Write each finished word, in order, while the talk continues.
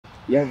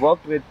You have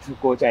worked with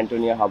Coach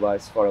Antonio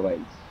Habas for a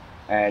while,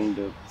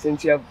 and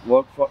since you have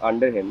worked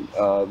under him,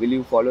 will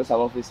you follow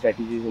some of his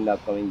strategies in the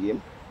upcoming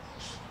game?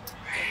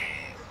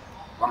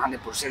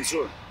 100%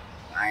 sure.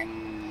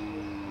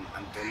 I'm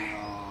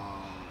Antonio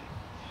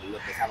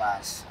Lopez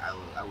Habas.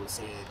 I will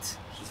say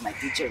he's my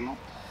teacher, no?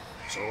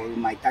 So all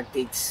my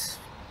tactics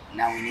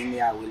now in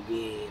India will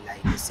be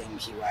like the same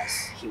he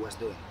was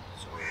doing.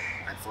 So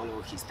I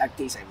follow his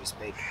tactics, I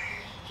respect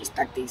his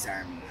tactics,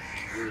 and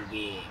we will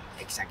be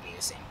exactly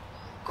the same.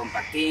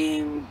 Compact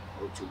team,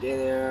 all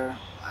together,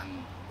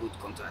 and good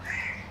counter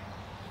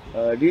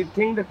attack. Do you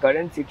think the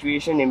current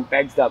situation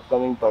impacts the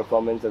upcoming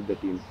performance of the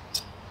team?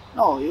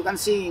 No, you can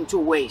see in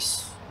two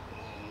ways.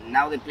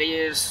 Now the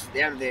players,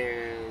 they are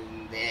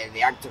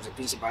the actors, the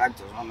principal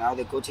actors. No? Now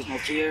the coach is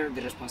not here,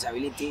 the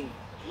responsibility,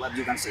 what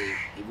you can say.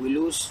 If we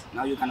lose,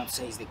 now you cannot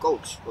say it's the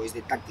coach or it's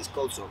the tactics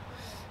coach. So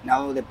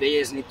now the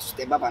players need to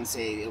step up and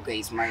say, okay,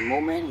 it's my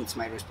moment, it's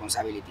my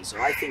responsibility.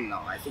 So I think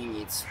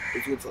it's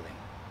good for them.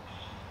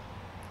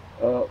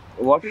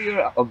 What are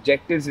your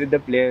objectives with the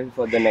players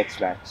for the next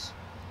match?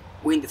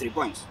 Win the 3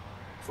 points,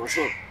 for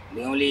sure.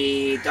 The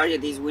only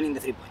target is winning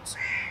the 3 points.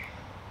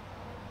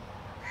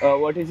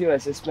 What is your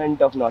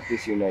assessment of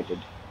Northeast United?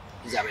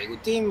 It's a very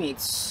good team.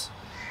 It's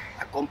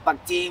a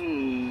compact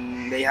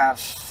team. They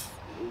have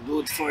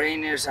good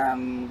foreigners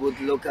and good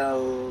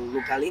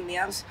local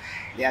Indians.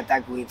 They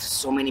attack with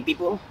so many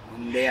people.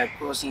 When they are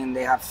crossing,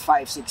 they have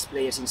 5-6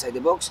 players inside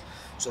the box,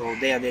 so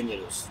they are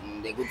dangerous.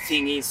 And the good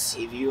thing is,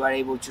 if you are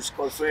able to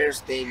score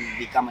first, they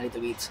become a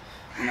little bit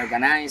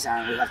unorganized,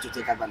 and we have to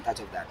take advantage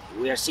of that.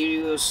 If we are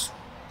serious,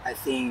 I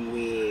think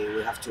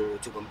we have to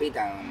compete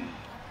and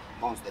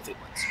bounce the 3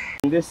 points.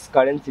 In this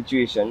current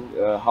situation,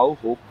 how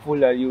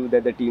hopeful are you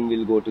that the team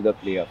will go to the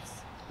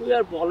playoffs? We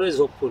are always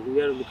hopeful.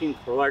 We are looking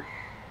forward.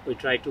 We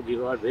try to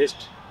give our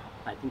best.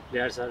 I think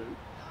players are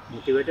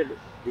motivated.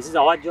 This is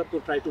our job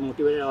to try to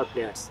motivate our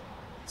players.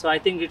 So I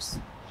think it's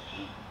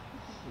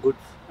good,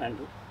 and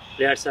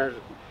players are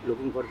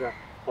looking for the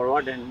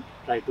forward and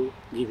try to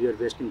give your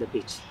best in the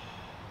pitch.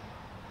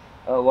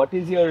 What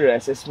is your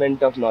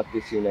assessment of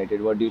Northeast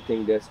United? What do you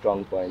think their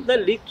strong points? The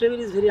league table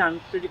is very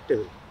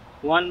unpredictable.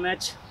 One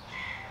match,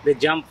 they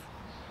jump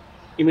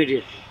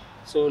immediately.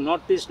 So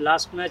Northeast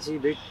last match he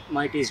beat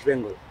Mighty East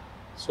Bengal.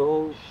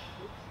 So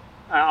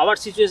our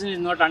situation is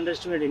not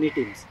underestimate any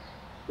teams.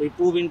 We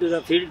prove into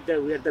the field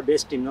that we are the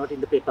best team, not in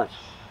the paper.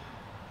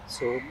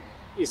 So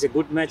it's a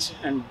good match,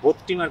 and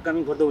both teams are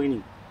coming for the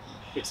winning.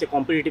 It's a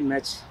competitive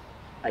match,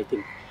 I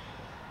think.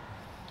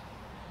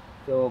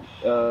 So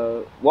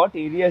what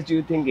areas do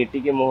you think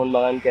ATK Mohun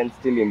Bagan can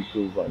still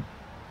improve on?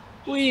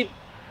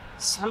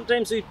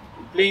 Sometimes we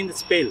play in the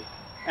spell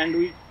and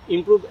we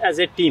improve as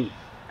a team,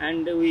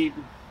 and we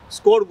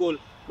score goal,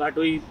 but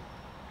we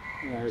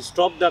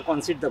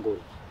concede the goal.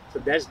 So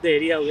that's the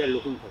area we are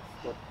looking for.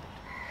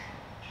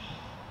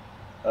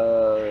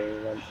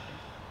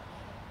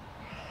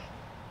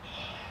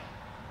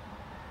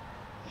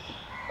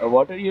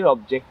 What are your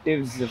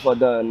objectives for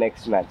the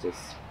next matches?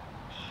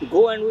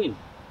 Go and win.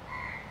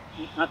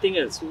 Nothing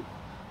else.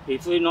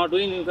 If we not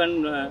win, you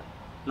can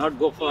not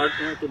go forward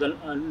to the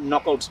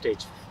knockout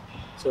stage.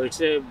 So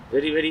it's a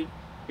very, very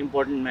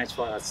important match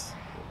for us.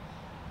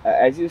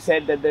 As you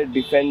said that the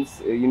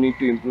defense, you need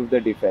to improve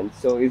the defense.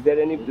 So is there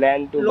any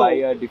plan to buy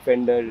a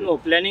defender? No,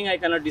 planning I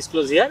cannot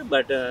disclose here,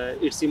 but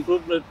it's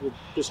improved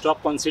to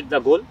stop concede the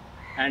goal,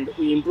 and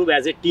we improve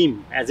as a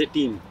team.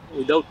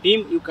 Without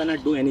team, you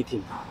cannot do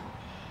anything.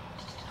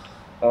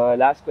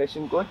 Last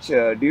question, coach.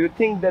 Do you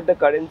think that the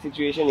current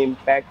situation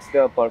impacts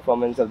the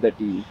performance of the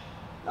team?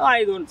 No,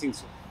 I don't think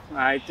so.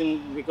 I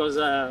think because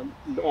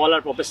all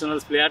our professional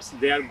players,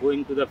 they are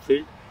going to the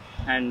field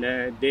and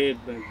they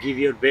give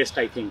your best,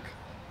 I think.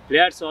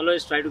 Players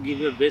always try to give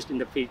your best in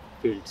the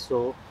field.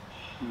 So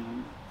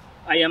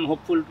I am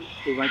hopeful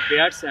to my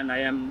players, and I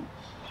am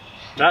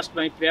trust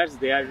my players.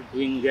 They are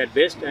doing their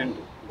best and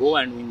go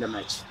and win the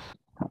match.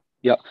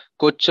 Yeah,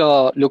 coach,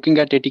 looking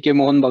at ATK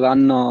Mohun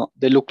Bagan,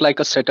 they look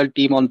like a settled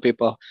team on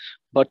paper,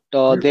 but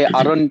they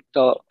aren't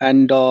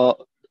and are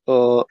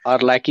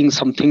lacking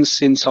some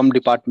things in some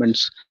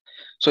departments.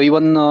 So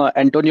even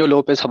Antonio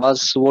Lopez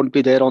Habas won't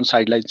be there on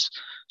sidelines.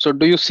 So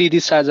do you see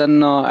this as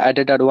an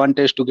added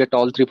advantage to get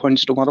all 3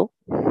 points tomorrow?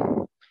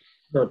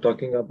 No,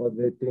 talking about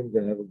their team,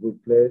 they have a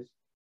good players.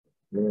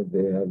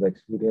 They have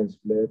experienced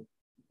players.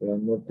 We are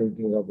not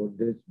thinking about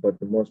this,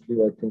 but mostly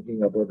we are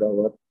thinking about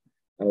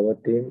our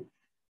team,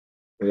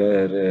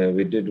 where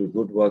we did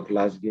good work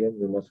last game.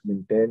 We must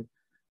maintain.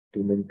 To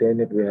maintain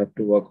it, we have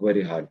to work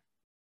very hard.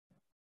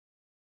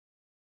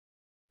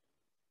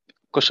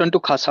 Question to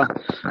Khassa.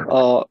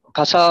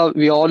 Khassa,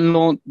 we all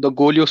know the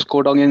goal you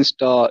scored against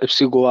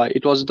FC Goa.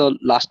 It was the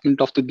last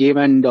minute of the game,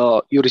 and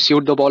you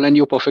received the ball and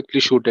you perfectly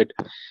shoot it.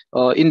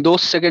 In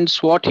those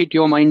seconds, what hit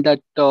your mind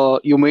that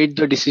you made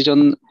the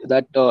decision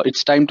that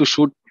it's time to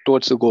shoot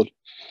towards the goal?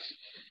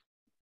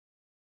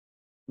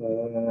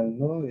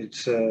 No,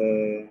 it's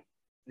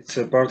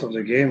a part of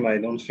the game. I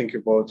don't think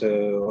about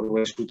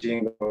always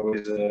shooting,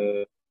 always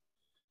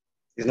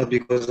it's not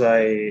because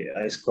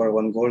I score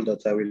one goal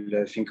that I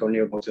will think only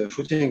about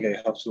shooting. I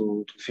have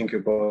to think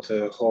about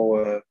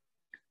how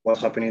what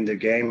happened in the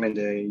game and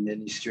in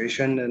any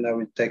situation, and I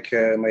will take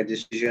my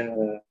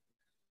decision.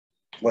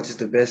 What is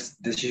the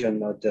best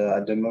decision at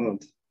the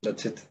moment?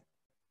 That's it.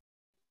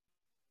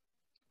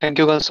 Thank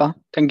you, Khassa.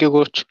 Thank you,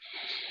 coach.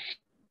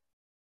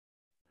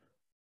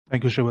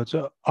 Thank you,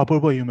 Srivatsa.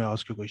 Apurva, you may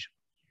ask your question.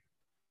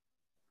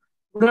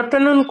 Good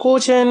afternoon,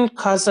 coach and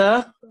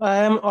Khassa. I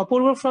am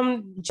Apurva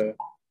from.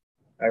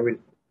 I will.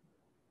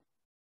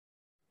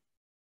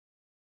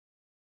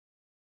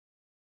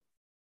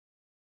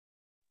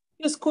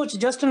 Yes, coach.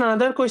 Just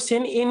another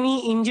question.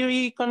 Any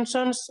injury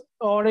concerns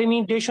or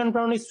any Deshaun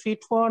Brown is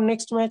fit for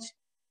next match?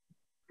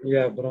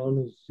 Yeah, Brown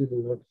is still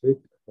not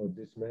fit for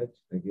this match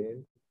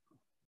again.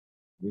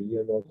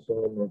 William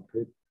also not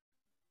fit.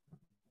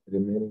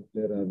 Remaining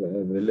players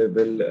are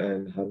available,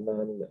 and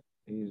Hanan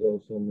is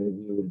also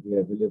maybe will be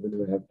available.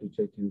 We have to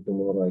check him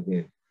tomorrow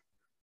again.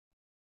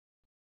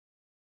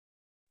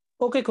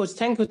 Okay, coach.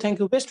 Thank you. Thank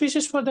you. Best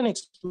wishes for the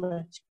next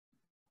match.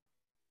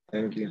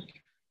 Thank you.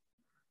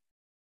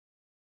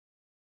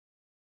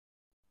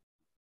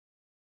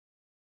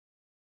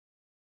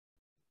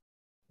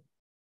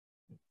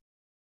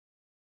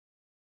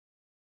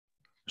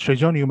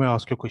 Srijan, you may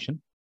ask your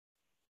question.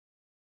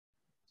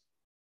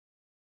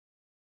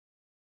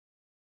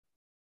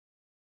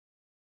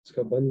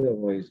 इसका बंद है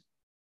voice.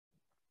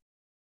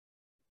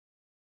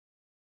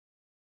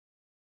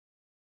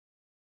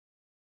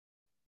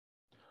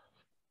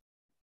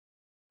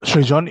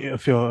 Srijan,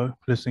 if you're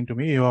listening to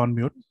me, you're on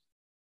mute.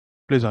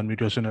 Please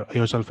unmute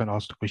yourself and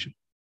ask the question.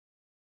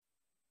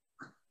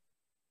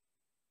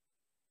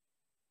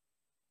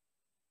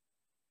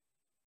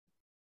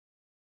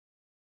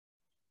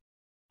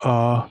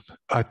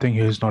 I think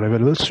he is not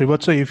available.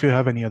 Srivatsa, if you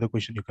have any other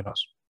question, you can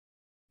ask.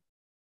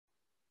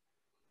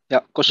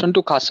 Yeah, question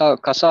to Khassa.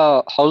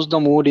 Khassa, how's the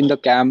mood in the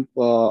camp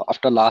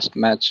after last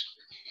match?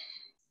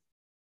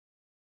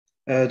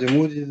 The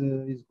mood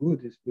is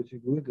good. It's pretty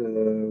good.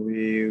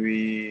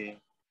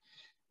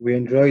 We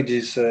enjoyed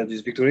this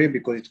victory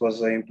because it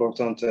was an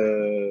important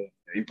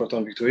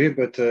victory.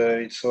 But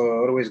it's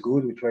always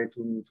good. We try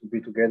to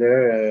be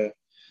together,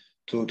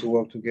 to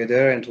work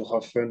together, and to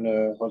have fun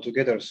all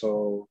together.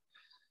 So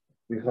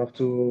we have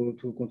to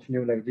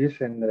continue like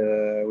this, and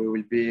we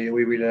will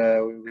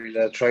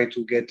try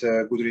to get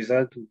a good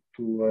result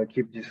to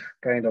keep this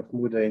kind of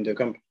mood in the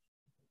camp.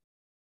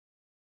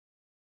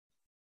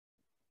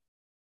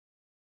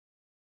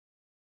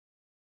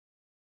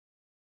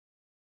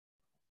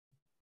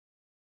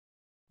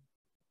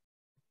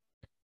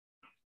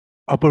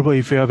 Apurva,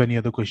 if you have any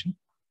other question.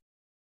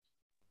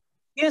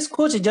 Yes,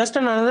 coach. Just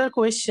another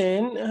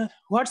question.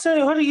 What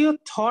are your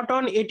thoughts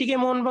on ATK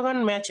Mohun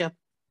Bagan matchup?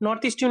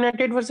 Northeast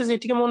United versus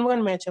ATK Mohun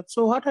Bagan matchup.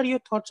 So, what are your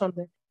thoughts on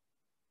that?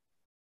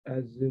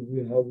 As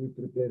we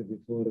prepared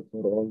before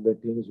for all the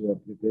teams, we are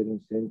preparing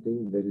same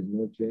thing. There is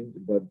no change,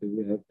 but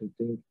we have to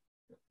think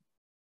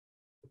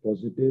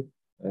positive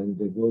and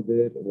go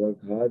there, work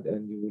hard,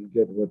 and you will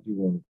get what you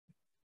want.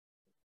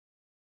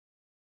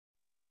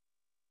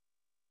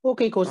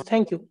 Okay, coach.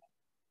 Thank you.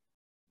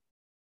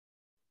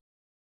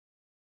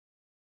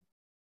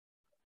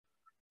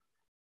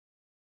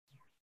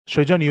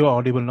 Srijan, you are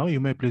audible now.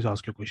 You may please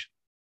ask your question.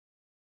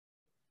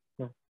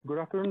 Good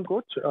afternoon,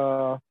 coach.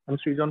 I'm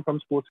Srijan from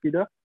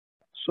Sportskeeda.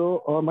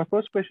 So my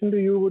first question to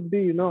you would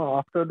be,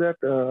 after that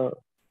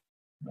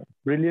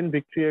brilliant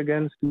victory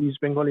against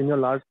East Bengal in your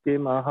last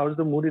game, how's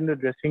the mood in the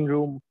dressing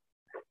room?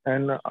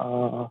 And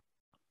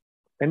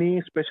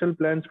any special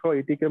plans for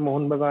ATK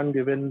Mohun Bagan,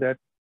 given that,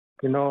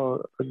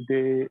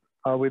 they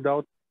are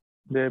without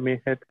their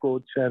main head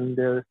coach and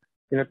they're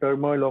in a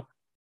turmoil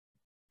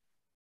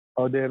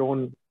of their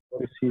own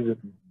this season?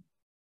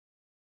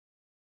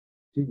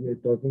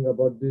 Talking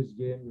about this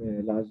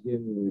game, last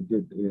game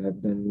we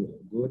have done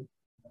good.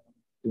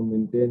 To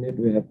maintain it,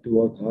 we have to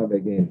work hard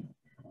again.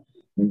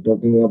 And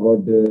talking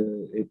about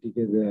the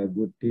ATK, they have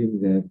good team,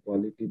 they have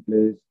quality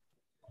players,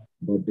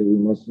 but we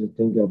must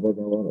think about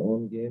our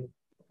own game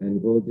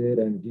and go there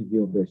and give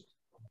your best.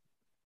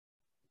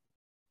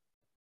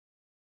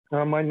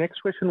 My next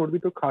question would be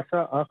to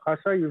Khassa.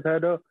 Khassa, you've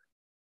had a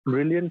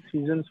brilliant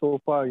season so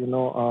far.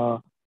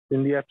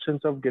 In the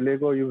absence of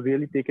Gallego, you've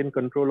really taken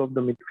control of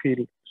the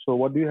midfield. So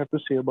what do you have to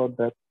say about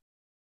that?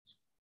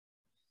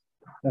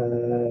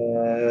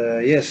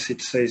 Yes,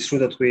 it's true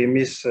that we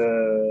miss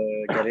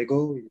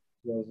Gallego.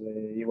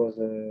 He was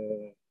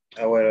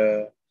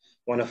our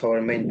one of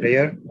our main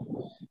player.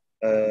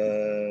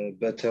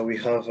 But we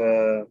have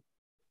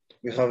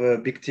a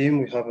big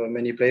team. We have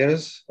many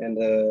players, and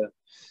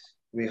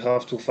we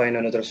have to find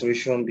another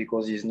solution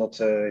because he's not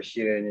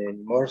here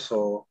anymore.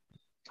 So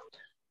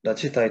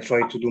that's it. I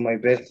try to do my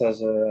best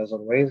as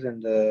always,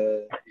 and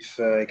if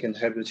I can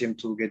help the team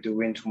to get the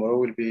win tomorrow,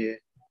 will be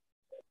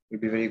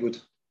very good.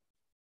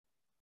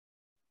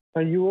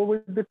 You were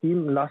with the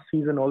team last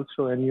season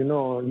also, and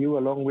you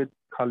along with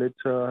Khalid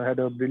had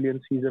a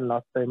brilliant season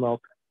last time out.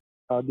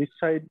 This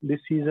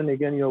season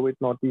again, you're with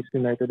Northeast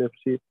United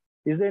FC.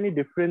 Is there any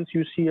difference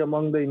you see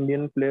among the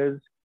Indian players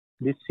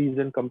this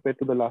season compared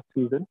to the last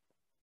season?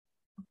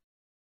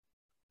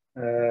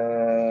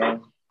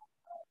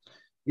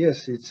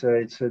 Yes, it's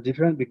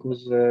different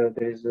because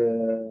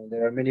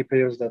there are many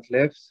players that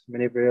left,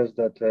 many players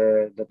that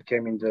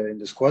came in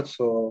the squad.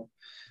 So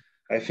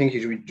I think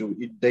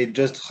they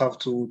just have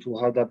to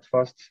adapt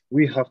fast.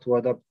 We have to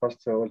adapt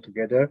fast all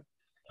together,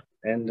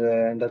 and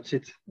that's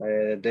it.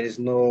 There is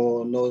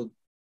no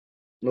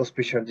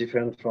special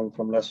difference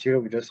from last year.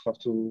 We just have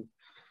to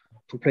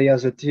play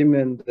as a team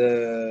and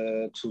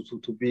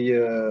to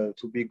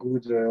be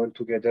good all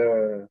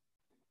together,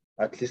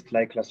 at least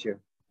like last year.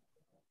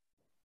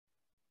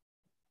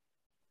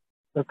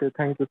 Okay,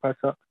 thank you,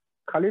 Khassa.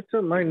 Khalid,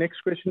 sir, my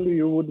next question to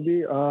you would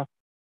be,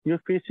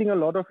 you're facing a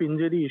lot of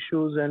injury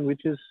issues and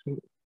which is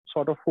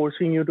sort of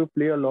forcing you to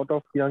play a lot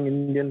of young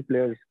Indian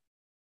players.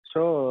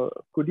 So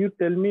could you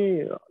tell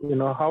me,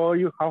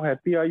 how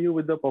happy are you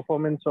with the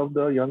performance of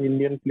the young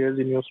Indian players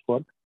in your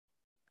squad?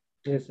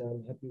 Yes,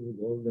 I'm happy with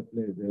all the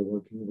players. They're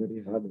working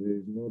very hard. There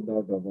is no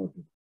doubt about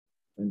it.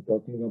 And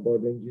talking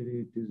about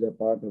injury, it is a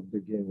part of the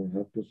game. We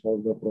have to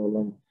solve the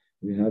problem.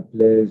 We have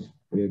players.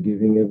 We are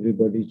giving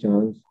everybody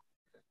chance.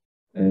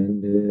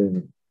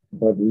 And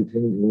but we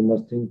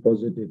must think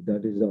positive.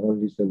 That is the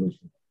only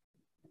solution.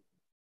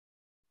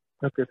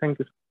 Okay, thank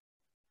you.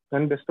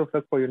 And best of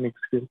luck for your next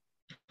game.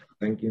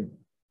 Thank you.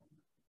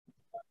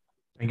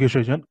 Thank you,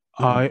 Srijan.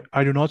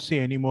 I do not see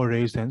any more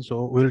raised hands,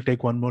 so we'll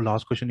take one more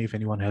last question if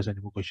anyone has any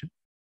more question.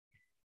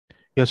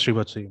 Yes,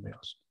 Srivatsa, you may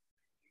ask.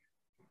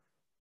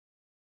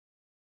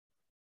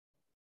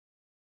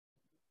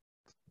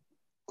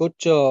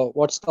 Coach,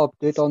 what's the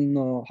update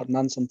on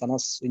Hernan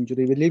Santana's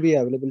injury? Will he be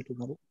available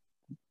tomorrow?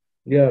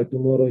 Yeah,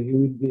 tomorrow he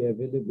will be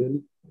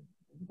available,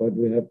 but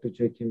we have to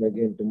check him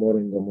again tomorrow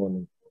in the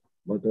morning.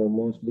 But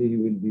mostly he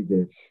will be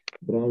there.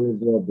 Brown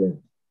is not there.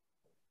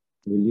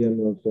 William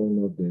also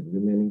not there.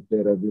 Remaining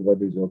player,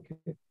 everybody is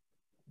okay.